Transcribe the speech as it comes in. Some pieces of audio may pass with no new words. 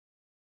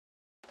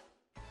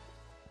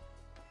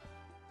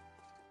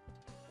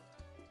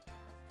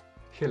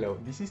Hello,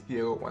 this is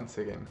Diego once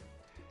again.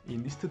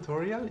 In this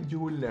tutorial you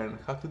will learn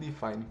how to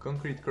define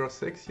concrete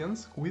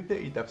cross-sections with the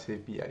ETABS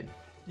API,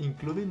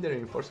 including the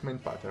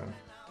reinforcement pattern.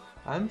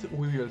 And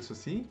we will also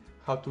see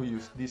how to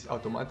use these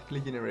automatically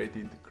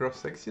generated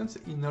cross-sections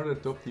in order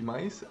to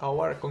optimize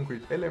our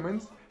concrete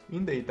elements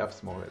in the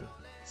ETABS model.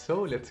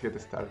 So let's get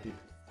started.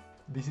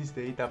 This is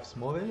the ETABS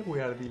model we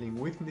are dealing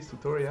with in this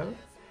tutorial.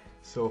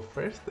 So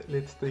first,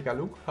 let's take a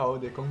look how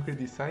the concrete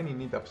design in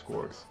ETABS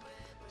works.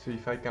 So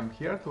if I come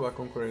here to a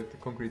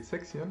concrete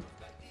section,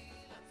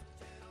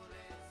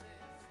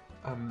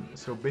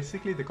 so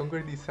basically the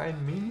concrete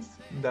design means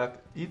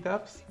that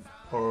ETABS,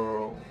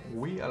 or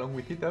we along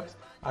with ETABS,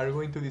 are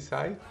going to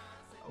decide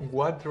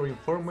what the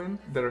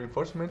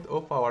reinforcement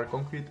of our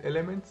concrete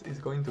elements is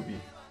going to be.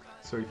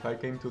 So if I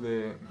came to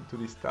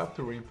this tab,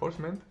 to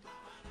reinforcement,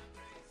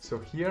 so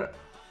here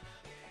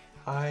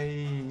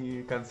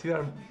I can see there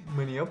are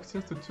many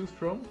options to choose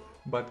from,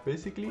 but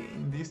basically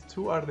these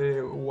two are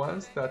the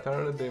ones that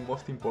are the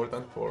most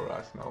important for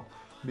us now,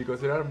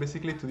 because there are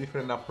basically two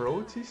different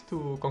approaches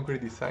to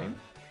concrete design.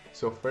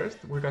 So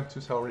first we can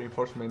choose our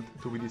reinforcement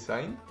to be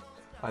designed,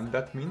 and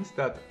that means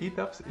that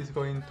ETABS is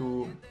going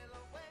to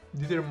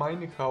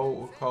determine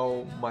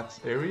how much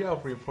area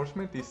of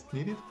reinforcement is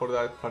needed for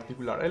that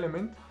particular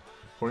element.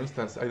 For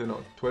instance, I don't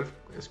know, 12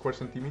 square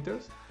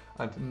centimeters.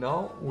 And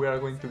now we are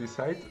going to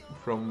decide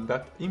from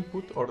that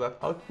input or that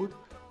output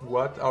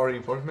what our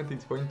reinforcement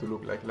is going to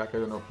look like. Like, I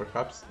don't know,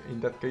 perhaps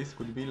in that case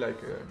could be like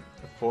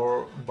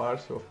 4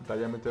 bars of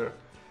diameter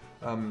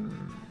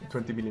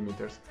 20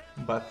 millimeters.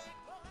 But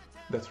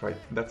that's right,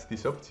 that's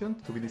this option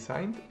to be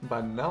designed.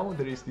 But now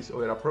there is this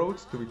other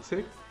approach to be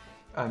checked.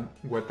 And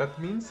what that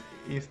means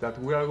is that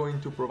we are going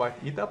to provide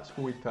ETABS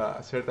with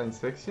a certain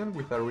section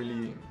with a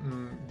really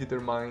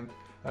determined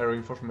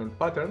reinforcement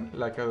pattern,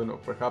 like, I don't know,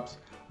 perhaps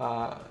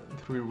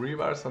 3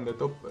 rebars on the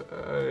top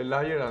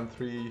layer and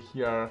 3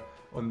 here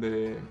on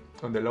the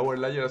lower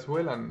layer as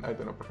well, and I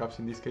don't know, perhaps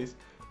in this case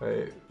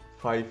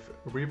 5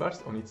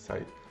 rebars on each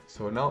side.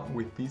 So now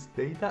with this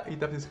data,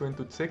 ETABS is going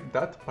to check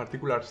that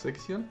particular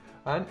section,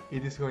 and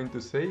it is going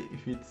to say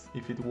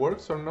if it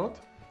works or not,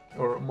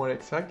 or more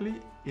exactly,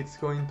 it's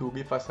going to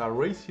give us a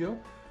ratio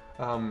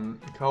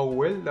how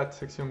well that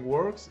section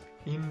works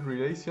in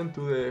relation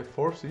to the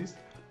forces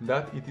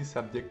that it is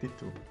subjected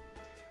to.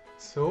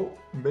 So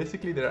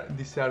basically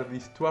these are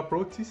these two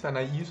approaches, and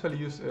I usually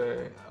use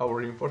our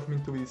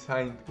reinforcement to be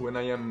designed when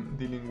I am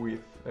dealing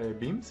with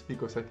beams,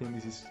 because I think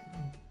this is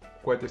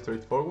quite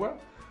straightforward.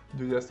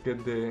 You just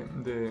get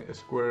the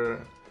square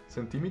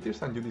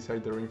centimeters and you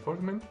decide the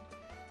reinforcement.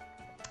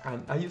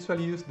 And I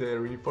usually use the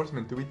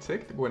reinforcement to be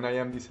checked when I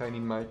am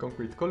designing my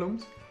concrete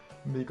columns,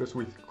 because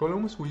with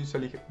columns we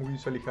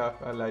usually have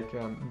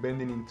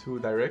bending in 2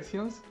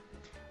 directions.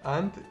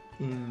 And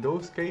in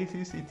those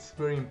cases it's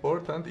very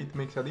important, it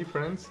makes a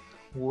difference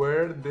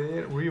where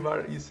the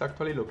rebar is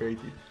actually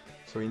located.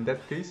 So in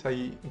that case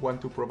I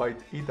want to provide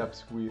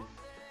ETABS with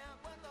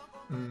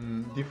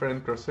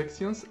different cross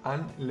sections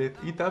and let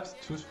ETABS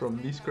choose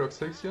from these cross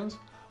sections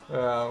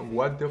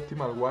what the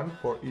optimal one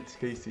for each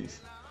case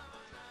is.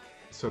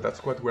 So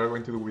that's what we are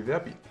going to do with the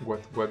API.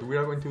 What we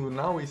are going to do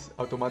now is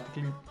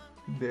automatically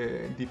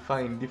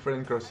define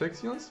different cross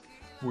sections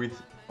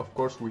with, of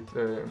course, with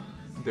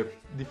the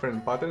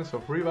different patterns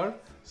of rebar,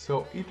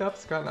 so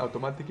ETABS can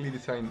automatically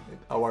design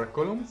our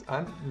columns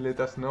and let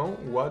us know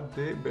what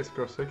the best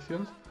cross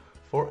sections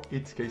for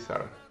each case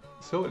are.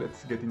 So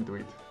let's get into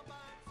it.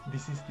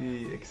 This is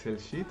the Excel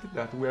sheet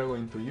that we are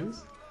going to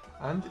use,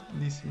 and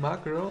this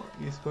macro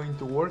is going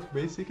to work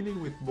basically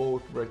with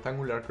both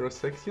rectangular cross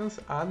sections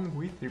and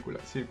with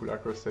circular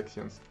cross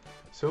sections.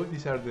 So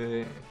these are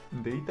the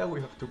data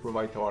we have to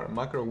provide our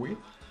macro with.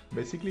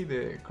 Basically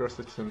the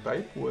cross-section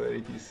type, whether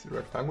it is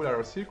rectangular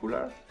or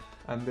circular,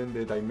 and then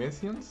the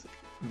dimensions,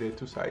 the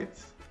 2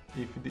 sides,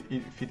 if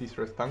it is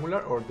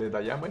rectangular, or the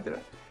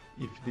diameter,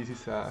 if this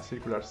is a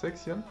circular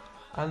section,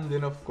 and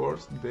then of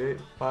course the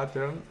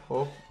pattern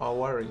of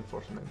our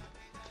reinforcement.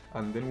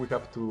 And then we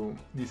have to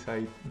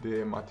decide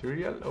the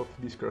material of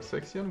this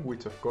cross-section,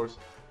 which of course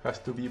has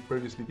to be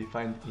previously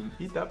defined in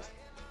ETABS.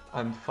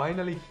 And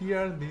finally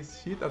here,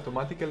 this sheet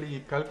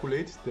automatically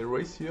calculates the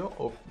ratio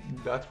of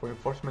that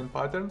reinforcement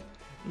pattern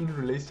in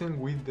relation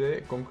with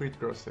the concrete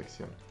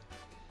cross-section.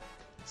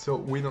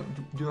 So you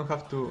don't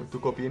have to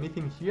copy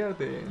anything here,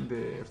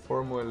 the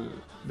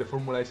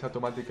formula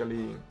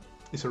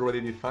is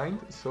already defined,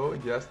 so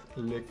just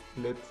let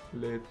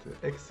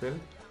Excel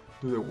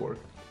do the work.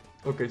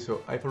 Okay,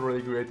 so I've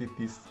already created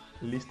this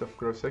list of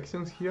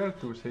cross-sections here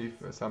to save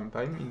some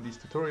time in this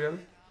tutorial,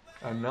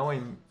 and now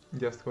I'm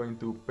just going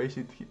to paste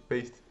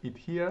it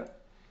here.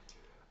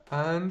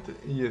 And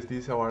yes,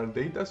 this is our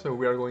data, so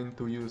we are going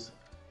to use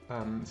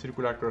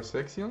circular cross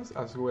sections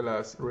as well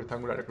as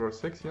rectangular cross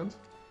sections,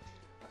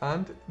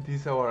 and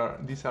these are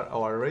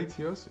our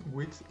ratios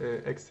which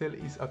Excel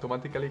is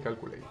automatically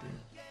calculating.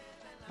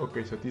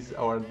 Okay, so this is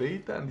our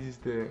data, and this is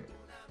the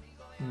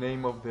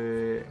name of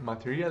the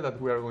material that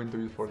we are going to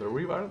use for the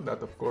rebar,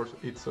 that of course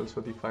it's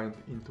also defined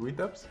into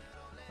ETABS,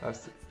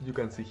 as you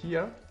can see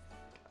here.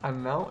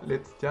 And now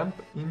let's jump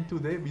into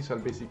the Visual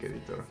Basic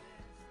editor.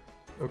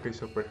 Okay,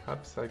 so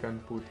perhaps I can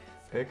put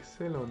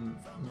Excel on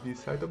this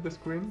side of the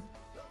screen,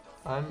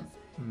 and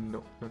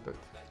no, not that.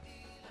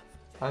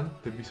 And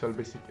the Visual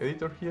Basic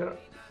editor here.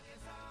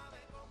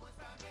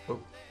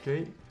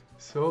 Okay,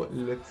 so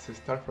let's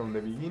start from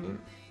the beginning.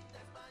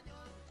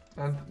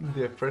 And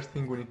the first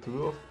thing we need to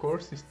do, of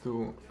course, is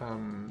to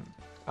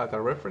add a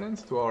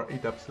reference to our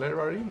ETABS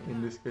library.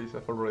 In this case,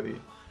 I've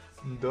already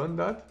done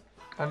that.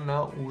 And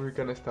now we're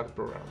gonna start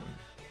programming.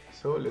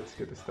 So let's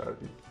get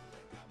started.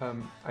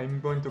 I'm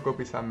going to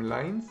copy some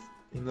lines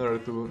in order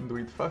to do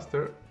it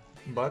faster,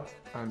 but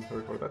I'm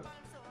sorry for that.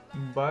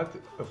 But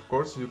of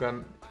course, you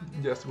can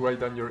just write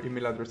down your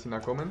email address in a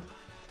comment,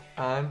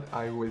 and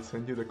I will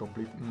send you the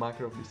complete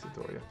macro of this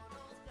tutorial.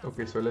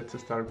 Okay, so let's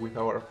start with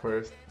our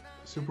first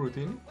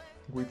subroutine,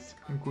 which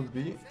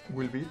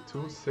will be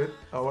to set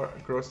our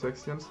cross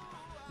sections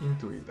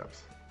into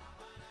ETABS.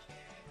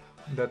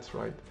 That's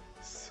right.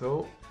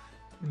 So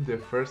the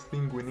first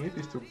thing we need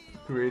is to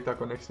create a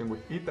connection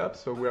with ETABS.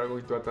 So we are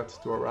going to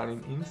attach to a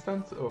running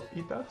instance of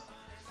ETABS,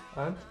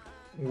 and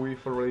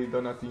we've already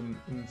done it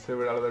in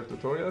several other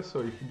tutorials.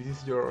 So if this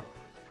is your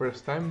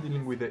first time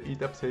dealing with the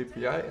ETABS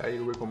API, I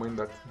recommend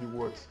that you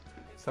watch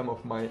some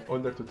of my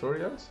older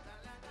tutorials.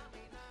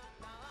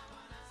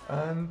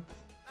 And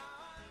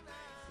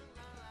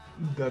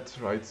that's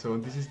right, so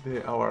this is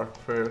the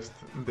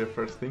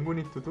first thing we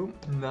need to do.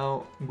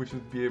 Now we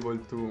should be able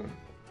to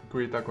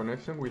create a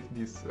connection with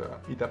this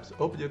ETABS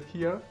object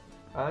here,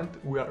 and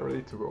we are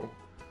ready to go.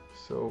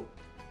 So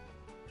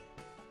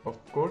of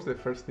course the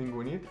first thing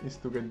we need is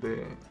to get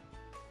the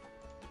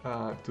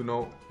to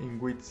know in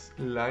which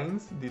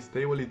lines this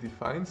table is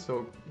defined,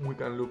 so we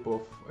can loop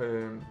off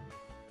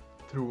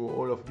through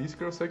all of these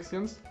cross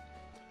sections,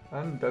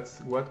 and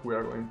that's what we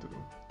are going to do.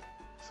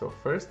 So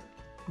first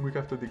we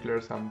have to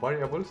declare some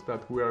variables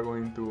that we are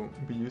going to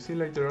be using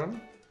later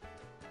on,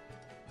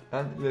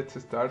 and let's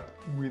start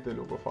with the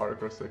loop of our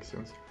cross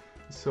sections.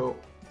 So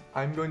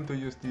I'm going to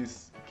use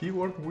this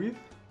keyword with,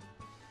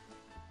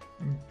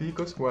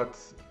 because what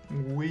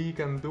we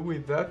can do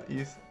with that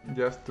is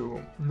just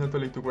to not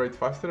only to write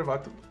faster,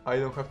 but I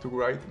don't have to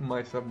write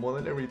my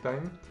submodel every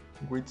time,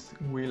 which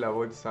will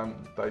avoid some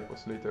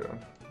typos later on.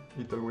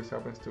 It always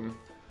happens to me,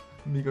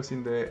 because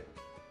in the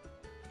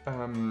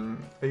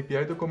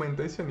API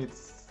documentation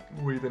it's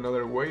written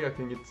another way. I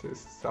think it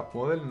says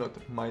submodel, not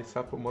my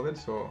submodel,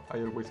 so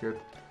I always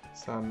get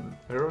some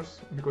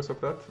errors because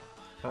of that,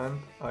 and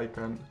I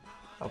can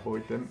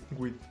avoid them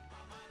with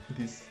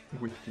this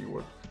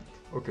keyword.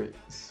 Okay,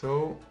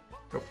 so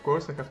of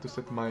course I have to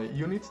set my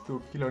units to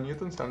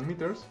kilonewtons and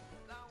meters,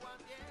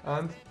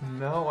 and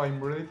now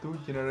I'm ready to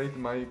generate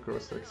my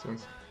cross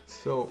sections.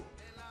 So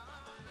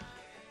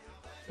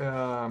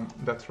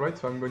that's right,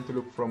 so I'm going to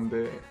look from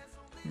the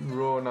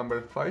row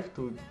number 5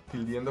 till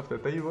the end of the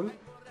table,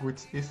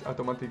 which is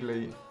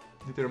automatically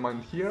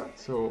determined here,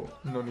 so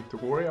no need to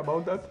worry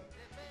about that.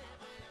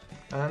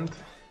 And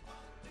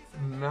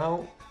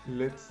now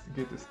let's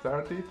get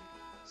started.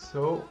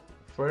 So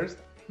first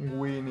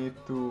we need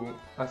to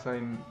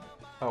assign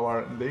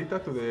our data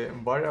to the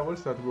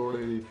variables that we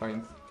already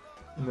defined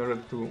in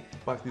order to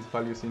pass these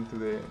values into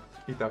the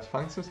ETABS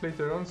functions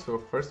later on. So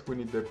first we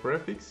need the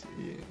prefix,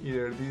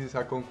 either this is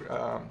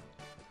a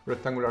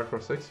rectangular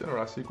cross section or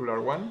a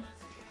circular one,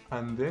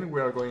 and then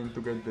we are going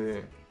to get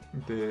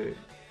the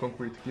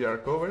concrete clear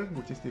cover,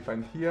 which is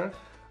defined here,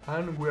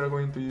 and we are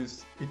going to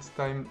use each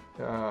time,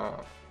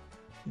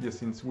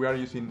 since we are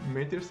using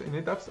meters in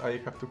ETABS, I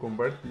have to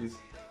convert this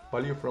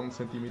value from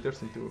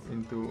centimeters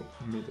into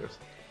meters.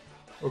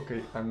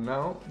 Okay, and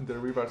now the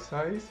river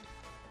size,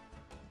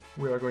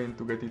 we are going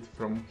to get it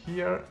from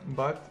here,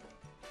 but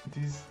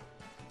this is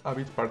a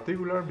bit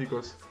particular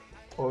because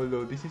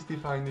although this is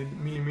defined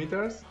in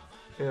millimeters,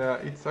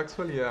 it's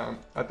actually a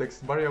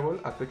text variable,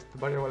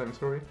 I'm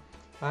sorry,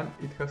 and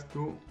it has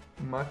to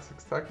match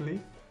exactly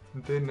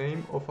the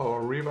name of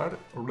our river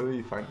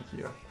already defined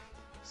here.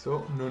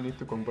 So no need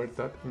to convert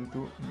that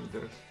into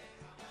meters.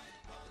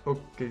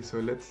 Okay, so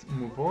let's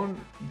move on.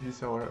 This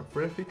is our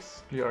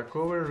prefix, clear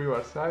cover,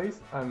 river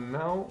size, and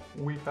now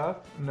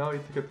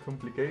it gets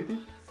complicated.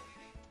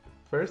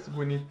 First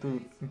we need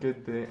to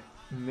get the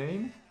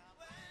name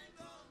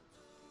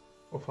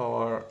of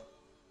our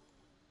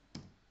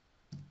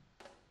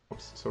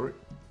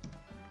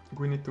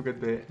we need to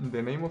get the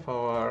name of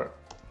our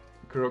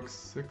cross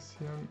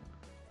section.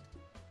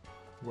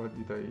 What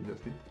did I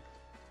just did?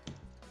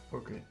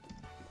 Okay.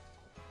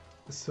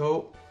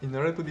 So in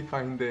order to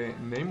define the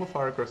name of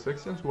our cross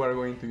sections, we are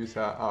going to use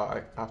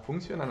a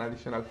function, an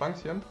additional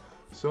function,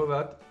 so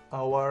that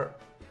our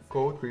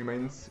code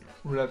remains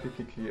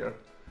relatively clear.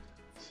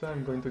 So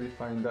I'm going to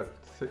define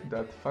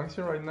that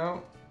function right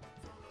now.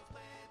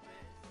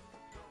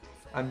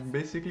 And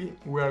basically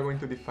we are going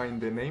to define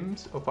the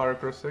names of our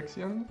cross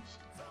sections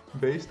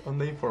based on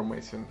the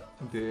information,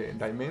 the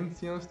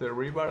dimensions, the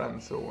river,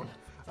 and so on.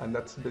 And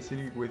that's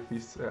basically what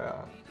this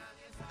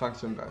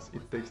function does.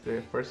 It takes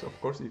the first, of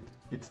course,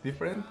 it's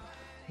different.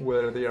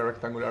 whether they are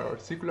rectangular or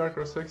circular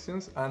cross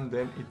sections, and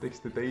then it takes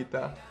the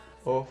data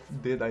of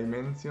the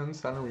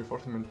dimensions and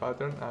reinforcement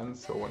pattern and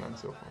so on and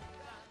so forth.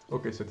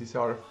 Okay, so this is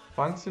our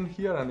function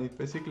here, and it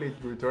basically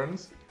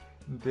returns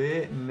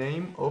the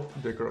name of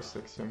the cross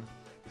section.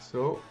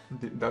 So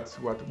that's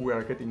what we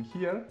are getting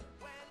here.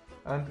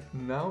 And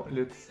now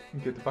let's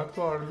get back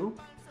to our loop.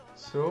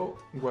 So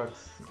what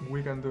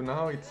we can do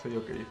now is say,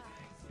 okay,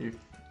 if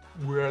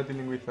we are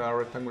dealing with a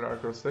rectangular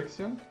cross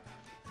section,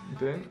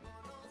 then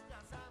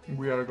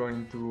we are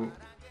going to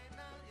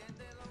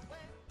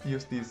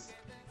use this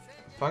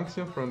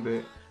function from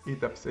the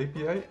ETABS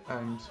API.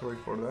 I'm sorry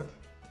for that.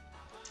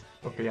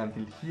 Okay,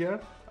 until here,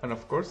 and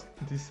of course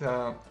this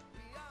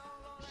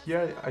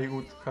here I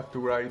would have to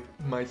write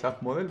my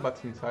sub-model, but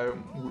since I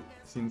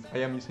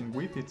am using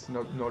with, it's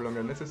no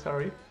longer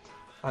necessary.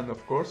 And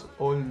of course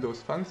all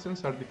those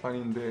functions are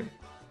defined in the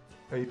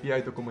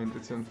API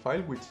documentation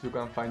file, which you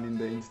can find in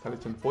the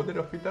installation folder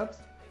of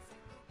ETABS.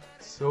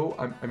 So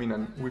I mean,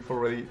 and we've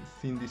already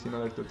seen this in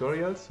other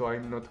tutorials, so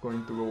I'm not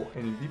going to go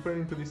any deeper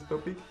into this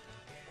topic.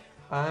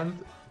 And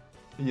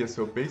yeah,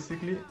 so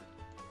basically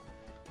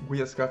we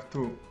just have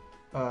to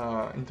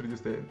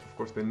introduce of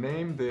course the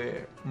name,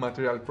 the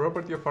material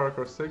property of our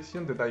cross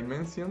section, the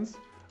dimensions,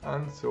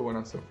 and so on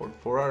and so forth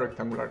for our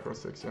rectangular cross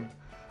section.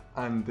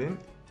 And then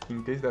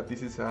in case that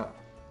this is a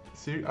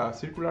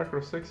circular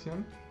cross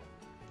section,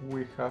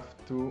 we have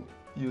to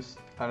use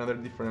a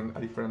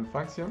different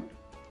function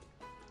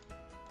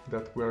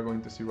that we are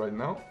going to see right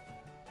now.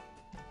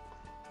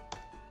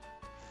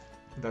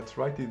 That's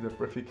right, if the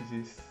prefix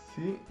is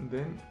C,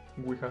 then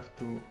we have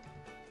to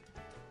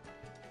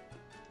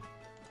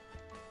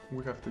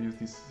use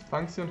this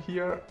function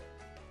here,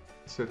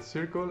 set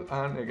circle,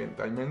 and again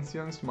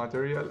dimensions,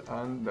 material,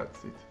 and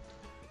that's it.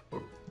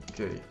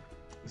 Okay,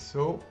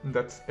 so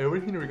that's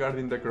everything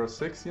regarding the cross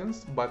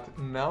sections, but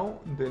now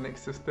the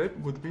next step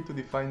would be to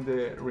define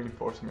the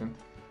reinforcement.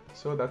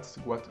 So that's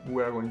what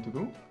we are going to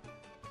do.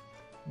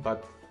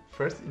 But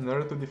first, in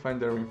order to define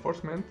the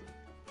reinforcement,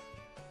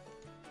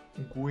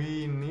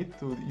 we need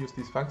to use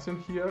this function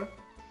here.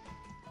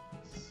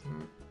 So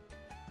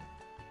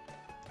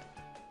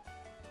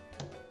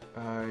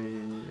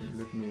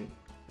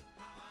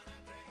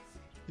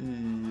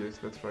yes,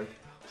 that's right.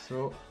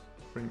 So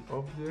frame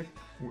object,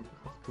 we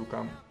have to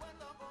come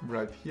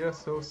right here.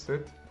 So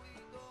set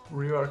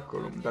rear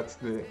column, that's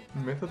the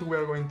method we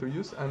are going to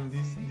use, and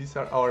these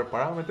are our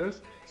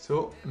parameters.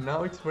 So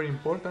now it's very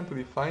important to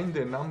define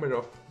the number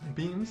of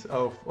beams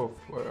of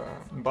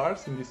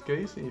bars, in this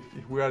case, if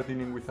we are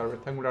dealing with a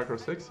rectangular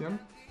cross section,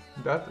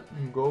 that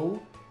goes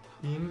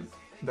in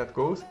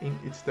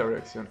each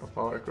direction of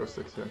our cross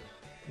section,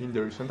 in the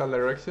horizontal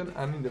direction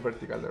and in the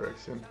vertical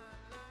direction.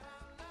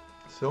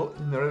 So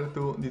in order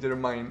to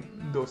determine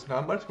those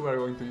numbers, we are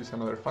going to use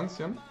another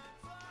function,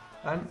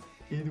 and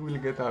it will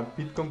get a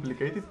bit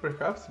complicated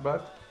perhaps,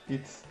 but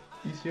it's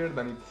easier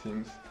than it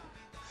seems.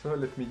 So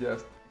let me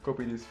just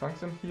copy this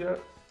function here.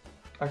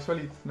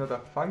 Actually, it's not a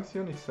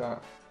function, it's a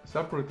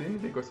subroutine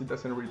because it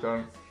doesn't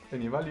return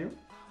any value.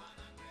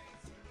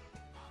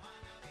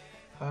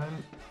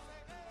 And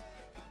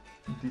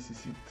this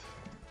is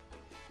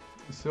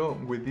it. So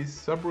with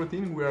this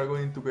subroutine, we are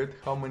going to get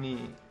how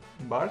many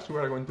bars we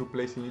are going to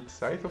place in each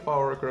side of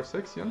our cross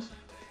sections,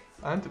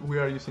 and we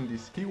are using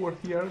this keyword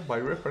here by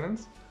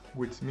reference,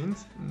 which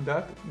means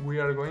that we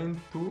are going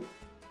to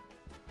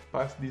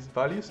pass these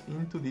values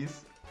into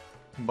these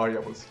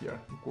variables here,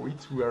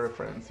 which we are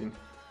referencing.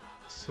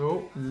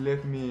 So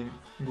let me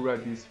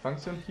write this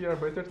function here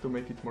better to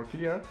make it more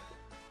clear.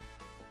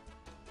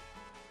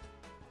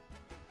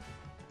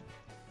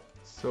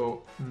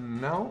 So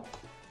now,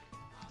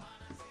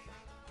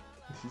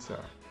 this is a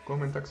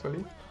comment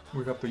actually,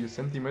 we have to use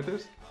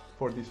centimeters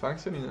for this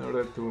function in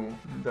order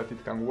that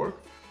it can work.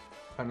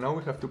 And now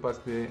we have to pass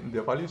the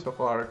values of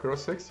our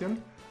cross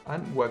section,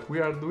 and what we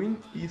are doing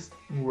is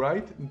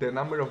write the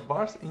number of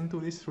bars into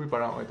these three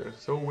parameters.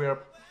 So we are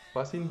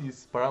passing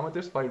these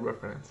parameters by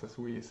reference, as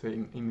we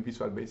say in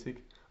Visual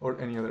Basic or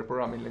any other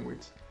programming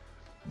language.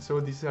 So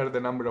these are the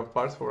number of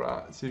bars for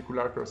a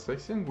circular cross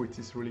section, which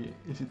is really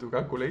easy to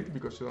calculate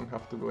because you don't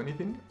have to do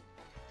anything.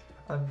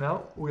 And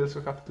now we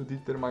also have to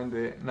determine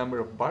the number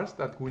of bars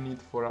that we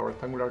need for our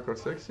rectangular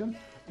cross section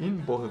in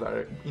both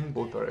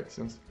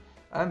directions.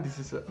 And this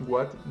is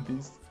what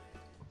this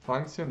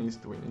function is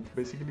doing.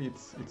 Basically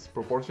it's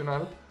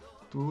proportional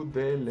to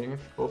the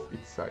length of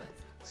each side.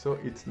 So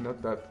it's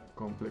not that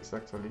complex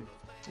actually.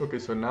 Okay,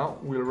 so now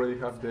we already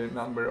have the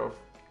number of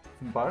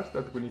bars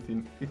that we need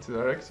in each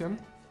direction.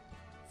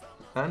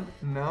 And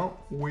now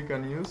we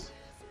can use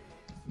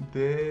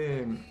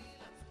this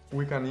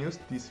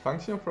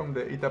function from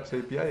the ETABS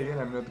API. Again,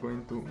 I'm not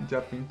going to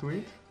jump into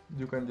it.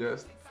 You can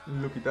just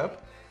look it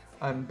up.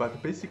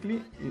 But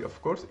basically,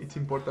 of course, it's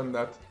important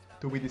that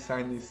to be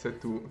designed is set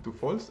to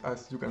false,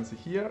 as you can see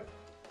here.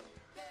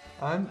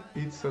 And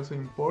it's also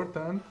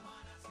important,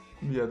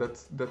 yeah,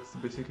 that's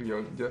basically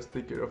all. Just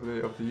take care of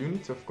the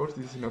units. Of course,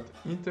 this is not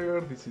integer,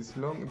 this is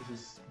long, this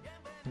is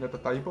not a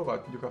typo,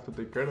 but you have to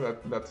take care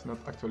that that's not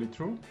actually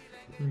true.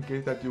 In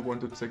case that you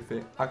want to check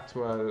the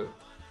actual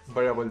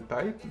variable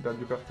type that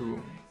you have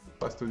to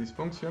pass to this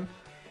function,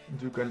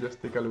 you can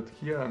just take a look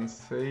here and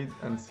see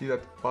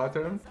that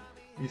pattern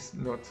is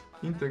not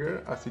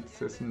integer as it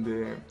says in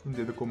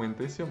the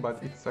documentation,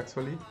 but it's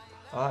actually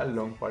a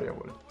long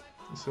variable.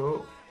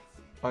 So,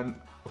 and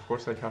of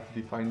course I have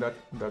defined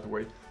that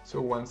way.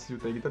 So once you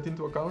take that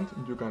into account,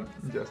 you can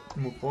just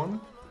move on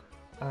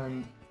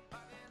and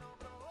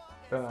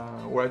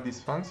write this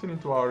function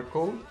into our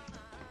code.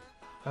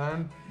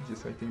 And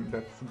yes, I think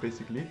that's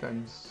basically it.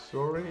 I'm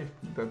sorry if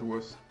that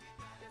was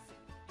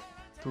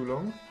too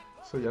long.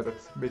 So yeah,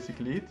 that's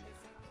basically it.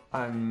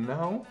 And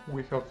now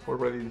we have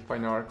already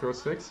defined our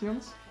cross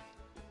sections.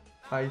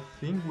 I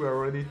think we are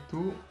ready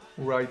to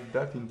write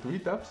that into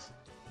ETABS.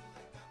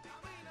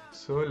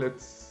 So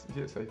let's,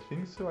 yes, I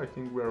think so. I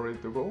think we are ready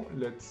to go.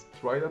 Let's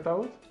try that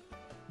out.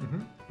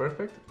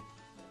 Perfect.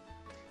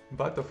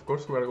 But of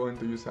course we are going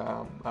to use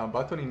a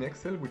button in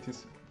Excel, which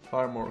is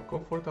far more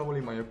comfortable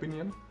in my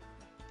opinion.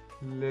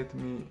 Let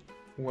me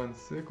 1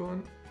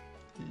 second.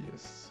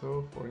 Yes,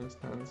 so for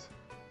instance,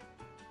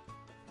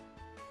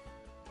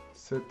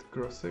 set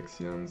cross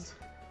sections,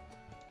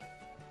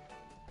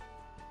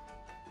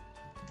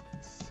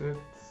 set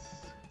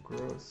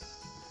cross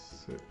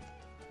section,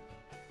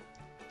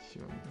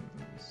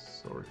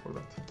 sorry for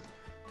that.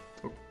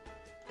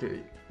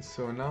 Okay,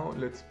 so now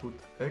let's put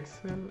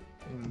Excel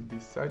in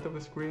this side of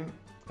the screen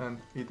and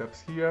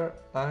ETABS here,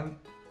 and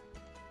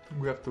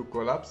we have to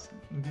collapse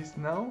this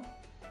now.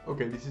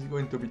 Okay, this is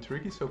going to be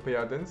tricky, so pay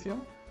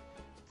attention.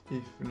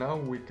 If now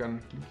we can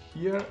click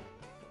here.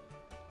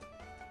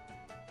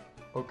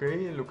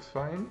 Okay, it looks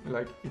fine,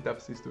 like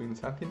ETABS is doing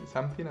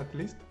something at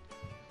least.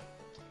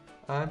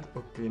 And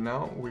okay,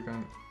 now we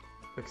can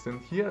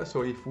extend here.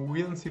 So if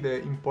we don't see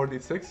the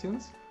imported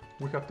sections,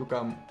 we have to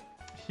come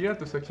here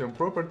to section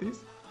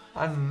properties,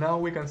 and now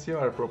we can see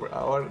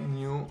our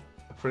new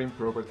frame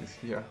properties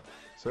here.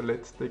 So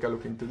let's take a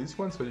look into this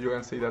one. So you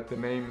can see that the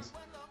names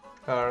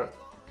are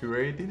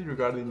created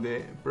regarding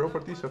the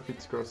properties of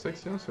each cross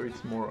section, so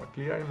it's more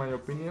clear in my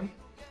opinion.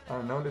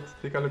 And now let's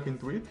take a look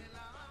into it.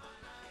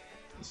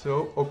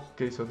 So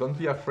okay, so don't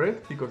be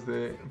afraid because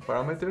the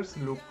parameters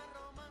look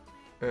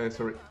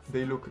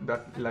they look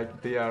that like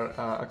they are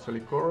actually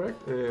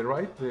correct,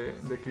 right?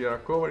 The clear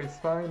cover is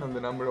fine, and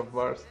the number of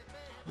bars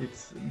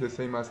it's the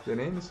same as the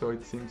name, so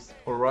it seems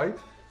alright.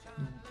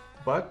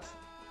 But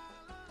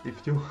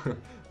if you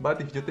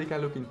take a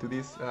look into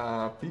this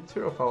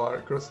picture of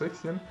our cross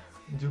section,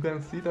 you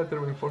can see that the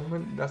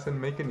reinforcement doesn't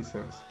make any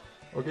sense.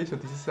 Okay, so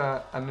this is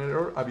an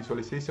error, a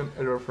visualization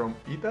error from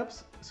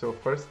ETABS. So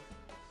first,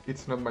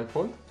 it's not my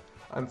fault,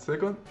 and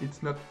second,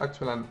 it's not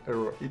actual an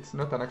error. It's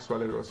not an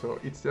actual error, so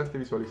it's just a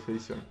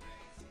visualization.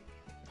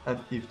 And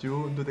if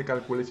you do the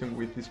calculation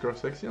with these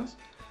cross sections,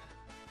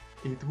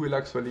 it will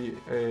actually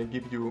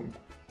give you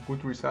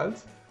good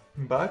results.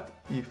 But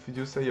if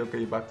you say,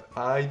 okay, but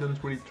I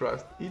don't really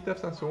trust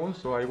ETABS and so on,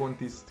 so I want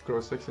this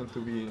cross section to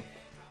be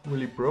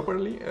really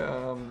properly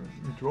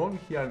drawn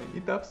here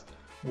in ETABS,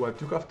 what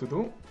you have to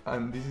do,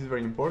 and this is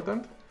very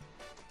important,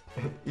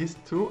 is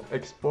to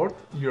export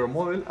your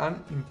model and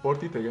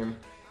import it again.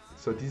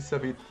 So this is a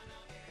bit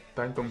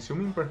time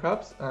consuming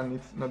perhaps, and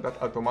it's not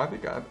that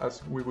automatic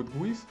as we would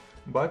wish,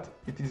 but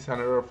it is an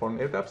error from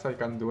ETABS. I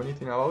can't do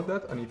anything about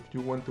that, and if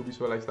you want to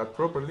visualize that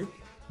properly,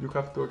 you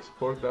have to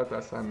export that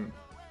as an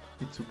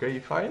It's-OK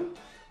file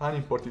and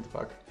import it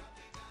back.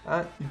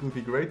 And it would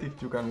be great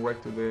if you can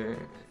write to the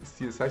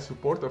CSI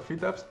support of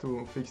ETABS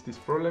to fix this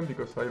problem,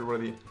 because I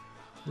already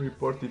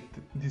reported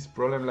this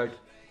problem like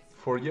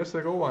 4 years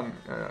ago, and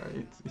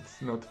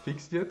it's not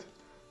fixed yet.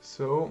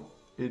 So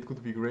it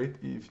could be great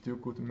if you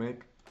could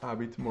make a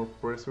bit more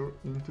pressure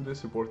into the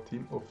support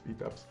team of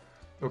ETABS.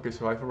 Okay,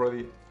 so I've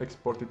already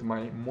exported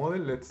my model.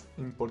 Let's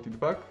import it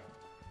back.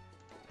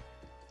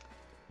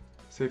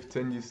 Save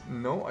changes.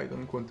 No, I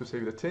don't want to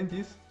save the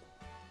changes.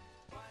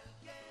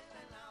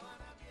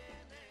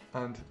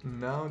 And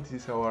now this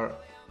is our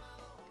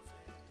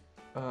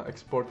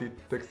exported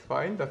text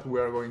file that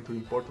we are going to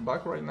import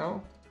back right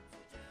now.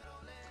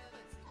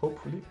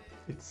 Hopefully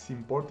it's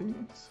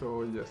importing,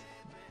 so just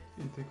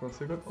take 1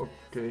 second.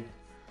 Okay,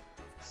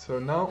 so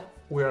now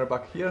we are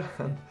back here,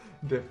 and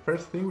the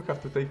first thing we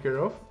have to take care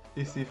of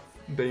is if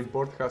the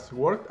import has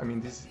worked. I mean,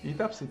 this is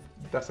ETABS,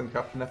 it doesn't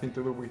have nothing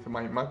to do with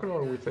my macro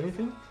or with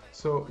anything.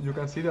 So you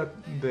can see that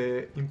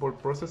the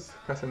import process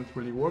hasn't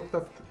really worked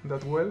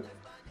that well.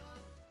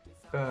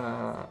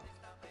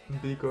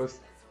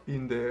 Because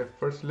in the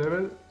first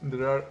level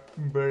there are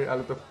a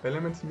lot of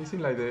elements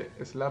missing, like the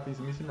slab is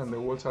missing and the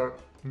walls are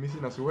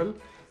missing as well.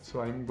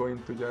 So I'm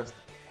going to just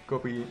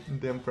copy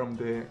them from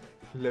the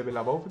level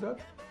above that.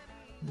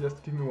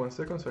 Just give me 1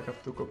 second, so I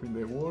have to copy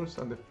the walls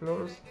and the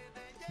floors,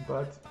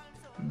 but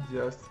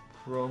just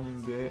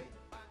from the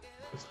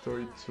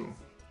story 2.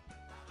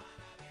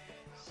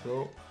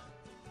 So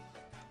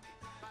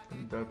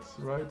that's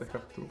right, I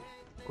have to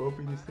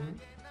copy this thing.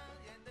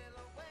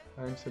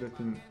 I'm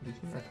selecting this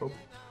thing, I hope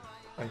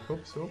I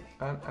hope so,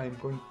 and I'm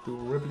going to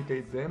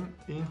replicate them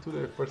into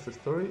the first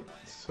story.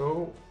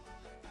 So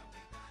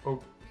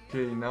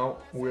okay, now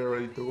we're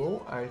ready to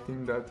go. I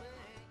think that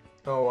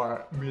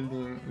our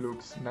building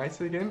looks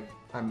nice again,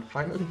 and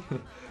finally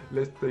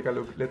let's take a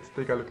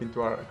look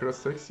into our cross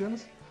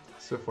sections.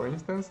 So for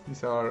instance,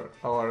 these are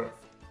our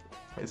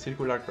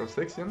circular cross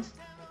sections,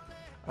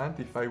 and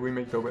if we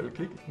make double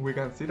click, we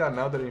can see that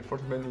now the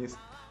reinforcement is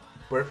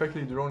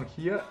perfectly drawn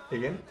here.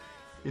 Again,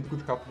 it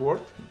could have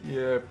worked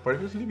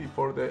previously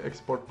before the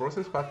export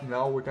process, but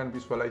now we can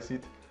visualize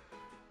it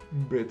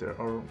better,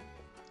 or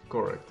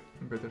correct,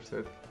 better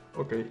said.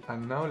 Okay,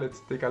 and now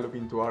let's take a look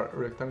into our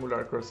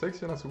rectangular cross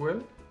section as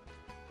well.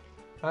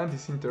 And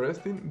it's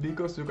interesting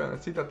because you can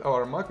see that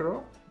our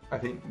macro, I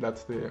think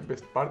that's the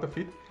best part of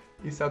it,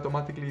 is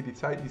automatically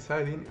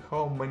deciding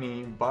how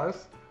many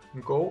bars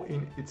go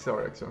in each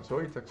direction. So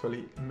it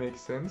actually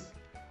makes sense,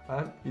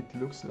 and it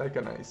looks like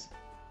a nice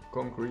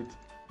concrete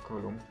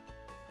column.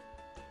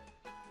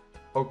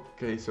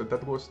 Okay, so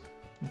that was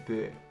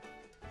the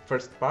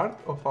first part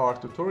of our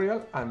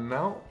tutorial, and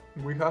now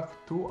we have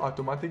to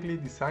automatically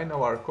design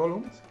our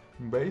columns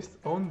based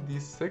on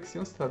these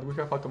sections that we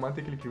have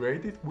automatically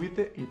created with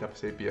the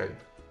ETABS API.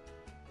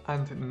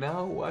 And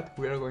now what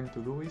we are going to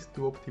do is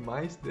to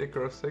optimize the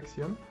cross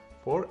section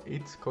for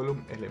each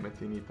column element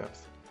in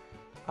ETABS.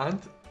 And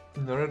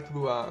in order to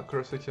do a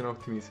cross section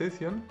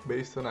optimization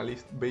based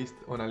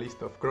on a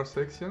list of cross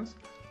sections,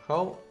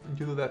 how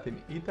you do that in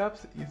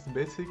ETABS is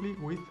basically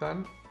with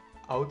an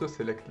auto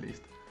select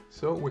list.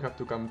 So we have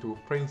to come to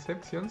frame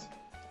sections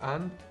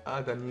and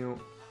add a new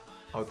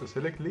auto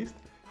select list,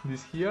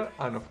 this here,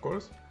 and of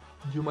course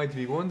you might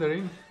be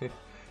wondering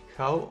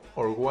how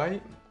or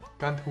why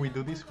can't we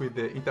do this with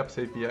the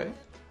ETABS API,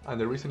 and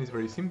the reason is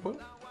very simple.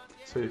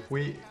 So if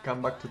we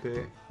come back to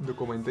the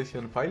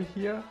documentation file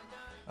here,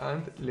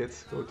 and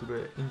let's go to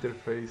the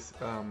interface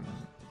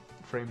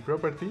frame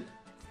property,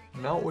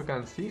 now we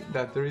can see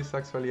that there is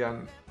actually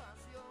an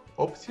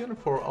option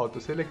for auto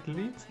select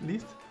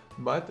list,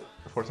 but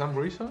for some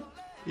reason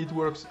it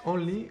works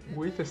only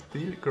with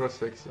steel cross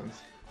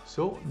sections.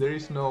 So there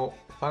is no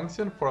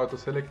function for auto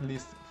select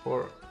list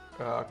for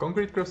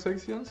concrete cross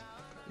sections.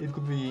 It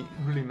could be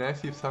really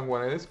nice if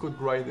someone else could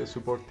write the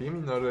support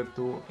team in order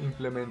to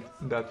implement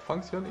that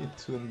function. It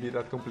shouldn't be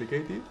that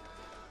complicated.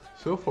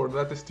 So for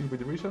that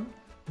stupid reason,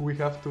 we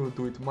have to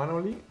do it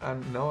manually,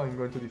 and now I'm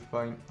going to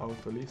define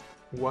auto list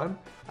 1.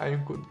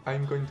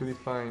 I'm going to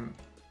define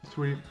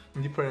 3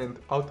 different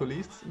auto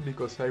lists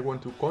because I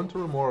want to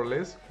control more or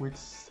less which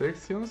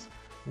sections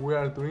we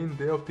are doing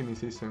the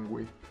optimization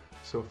with.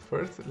 So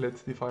first,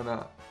 let's define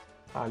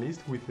a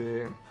list with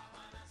the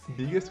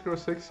biggest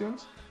cross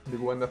sections, the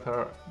one that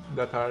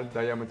are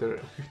diameter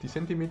 50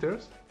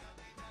 centimeters.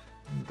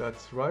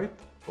 That's right.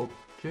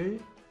 Okay,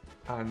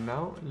 and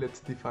now let's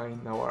define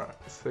our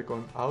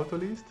second auto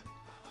list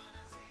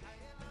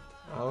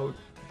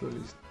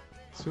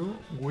 2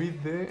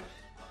 with the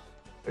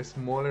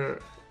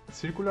smaller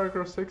circular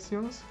cross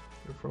sections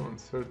from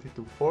 30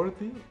 to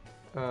 40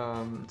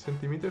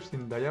 centimeters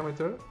in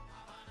diameter.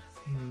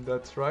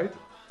 That's right.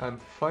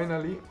 And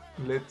finally,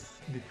 let's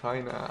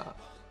define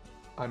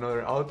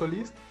another auto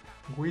list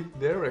with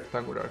the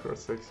rectangular cross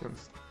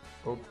sections.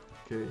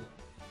 Okay,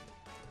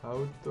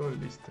 auto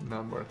list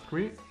number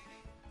 3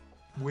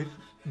 with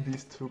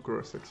these 2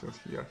 cross sections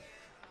here.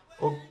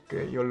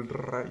 Okay,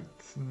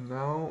 alright,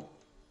 now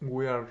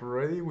we are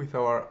ready with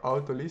our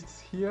auto lists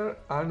here,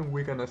 and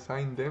we can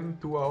assign them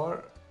to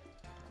our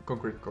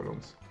concrete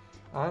columns.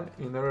 And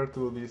in order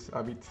to do this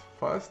a bit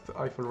fast,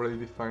 I've already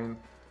defined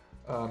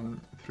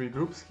 3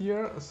 groups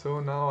here.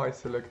 So now I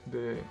select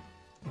the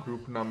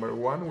group number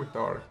 1 with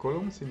our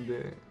columns in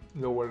the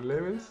lower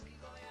levels,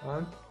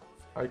 and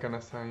I can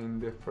assign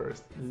the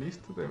first list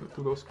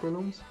to those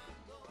columns.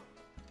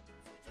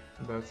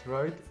 That's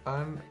right.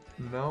 And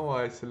now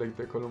I select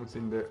the columns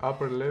in the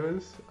upper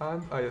levels,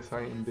 and I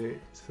assign the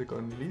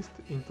second list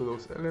into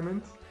those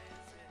elements.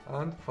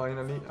 And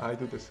finally I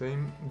do the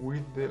same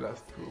with the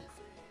last group.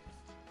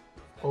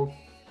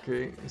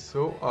 Okay,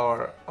 so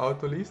our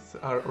auto lists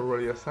are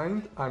already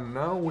assigned, and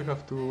now we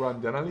have to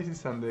run the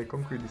analysis and the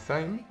concrete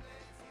design.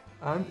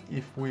 And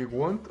if we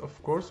want,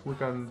 of course, we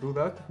can do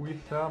that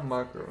with a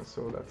macro.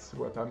 So that's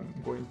what I'm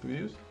going to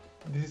use.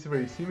 This is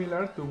very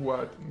similar to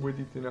what we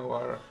did in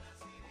our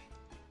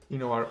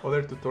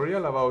other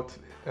tutorial about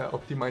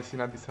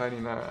optimizing and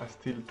designing a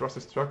steel truss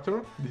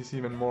structure. This is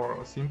even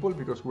more simple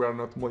because we are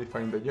not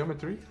modifying the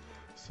geometry.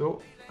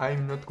 So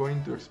I'm not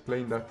going to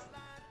explain that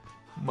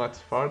much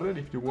further.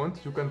 If you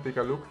want, you can take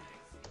a look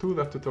to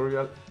that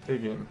tutorial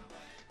again.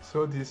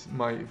 So this is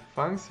my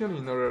function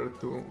in order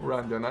to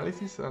run the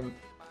analysis,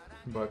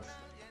 but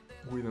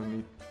we don't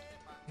need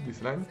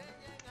this line.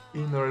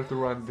 In order to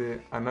run the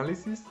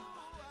analysis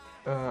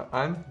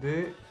and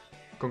the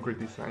concrete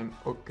design.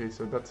 Okay,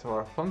 so that's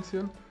our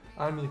function,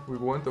 and if we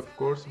want, of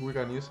course, we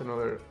can use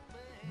another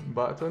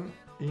button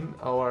in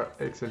our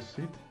Excel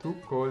sheet to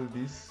call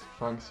this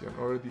function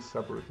or this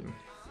subroutine.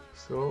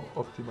 So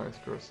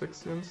optimize cross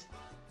sections,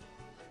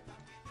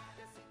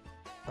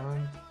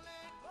 and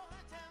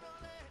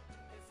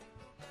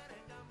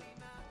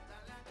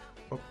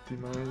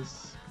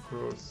optimize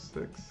cross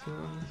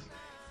sections.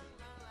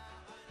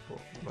 Oh,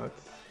 but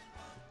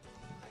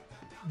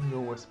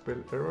no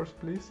spell errors,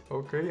 please.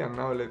 Okay, and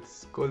now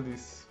let's call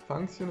this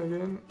function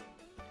again.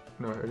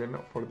 No, again,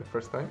 not for the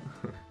first time.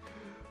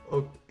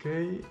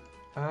 Okay,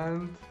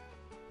 and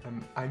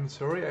I'm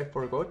sorry, I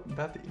forgot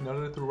that in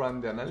order to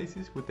run the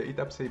analysis with the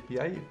ETABS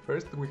API,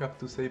 first we have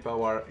to save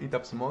our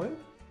ETABS model.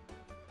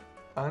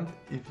 And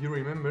if you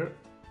remember,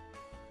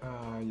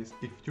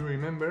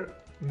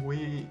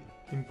 we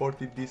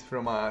imported this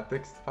from a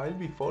text file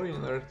before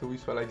in order to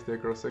visualize the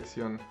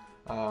cross-section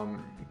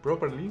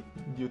properly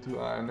due to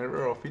an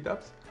error of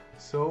ETABS.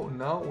 So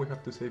now we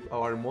have to save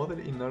our model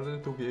in order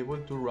to be able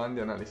to run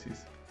the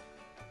analysis.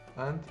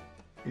 And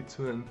it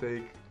shouldn't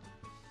take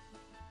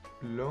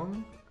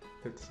long.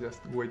 Let's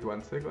just wait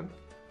 1 second.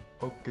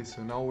 Okay,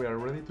 so now we are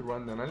ready to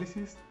run the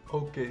analysis.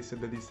 Okay, so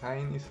the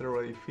design is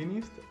already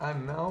finished,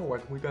 and now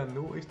what we can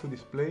do is to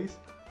displace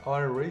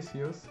our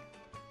ratios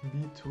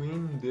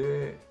between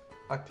the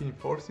acting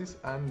forces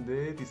and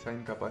the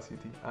design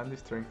capacity and the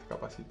strength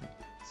capacity.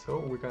 So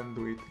we can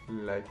do it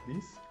like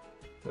this.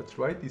 That's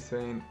right,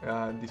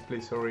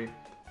 display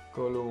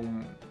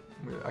column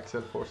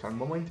axial force and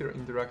moment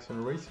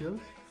interaction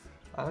ratios,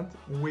 and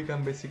we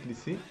can basically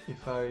see,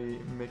 if I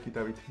make it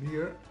a bit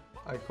bigger,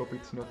 I hope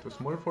it's not too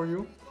small for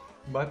you,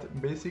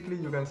 but basically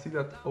you can see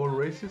that all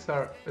ratios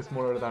are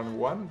smaller than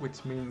 1,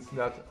 which means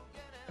that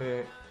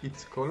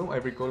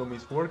every column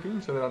is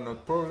working, so there are no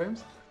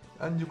problems.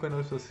 And you can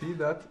also see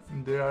that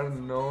they are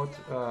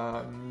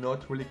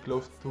not really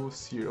close to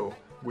 0,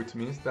 which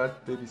means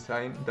that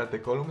the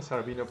columns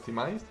are being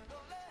optimized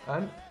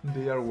and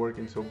they are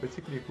working. So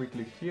basically, if we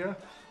click here,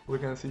 we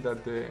can see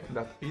that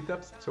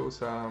ETABS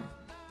shows a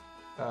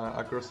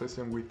cross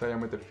section with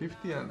diameter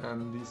 50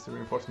 and these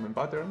reinforcement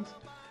patterns.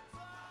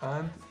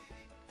 And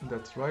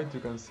that's right,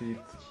 you can see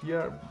it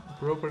here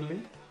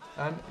properly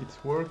and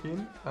it's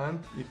working.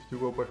 And if you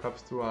go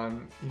perhaps to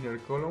an inner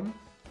column,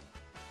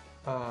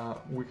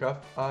 we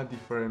have a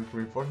different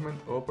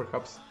reinforcement, or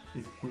perhaps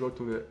if we go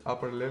to the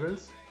upper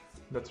levels,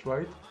 that's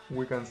right,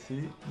 we can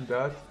see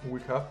that we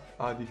have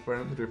a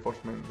different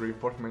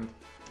reinforcement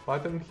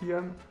pattern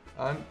here,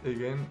 and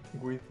again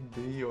with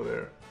the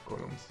other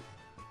columns.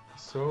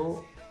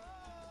 So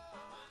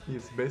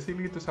yes,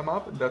 basically to sum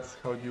up, that's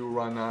how you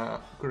run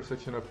a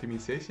cross-section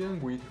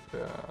optimization with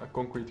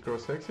concrete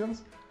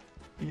cross-sections.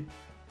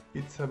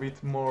 It's a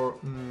bit more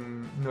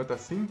not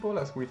as simple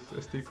as with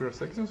steel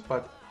cross-sections,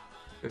 but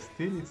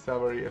still it's a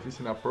very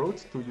efficient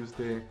approach to use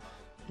the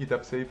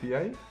ETABS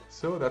API.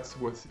 So that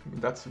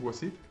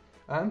was it,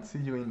 and see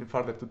you in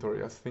further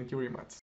tutorials. Thank you very much.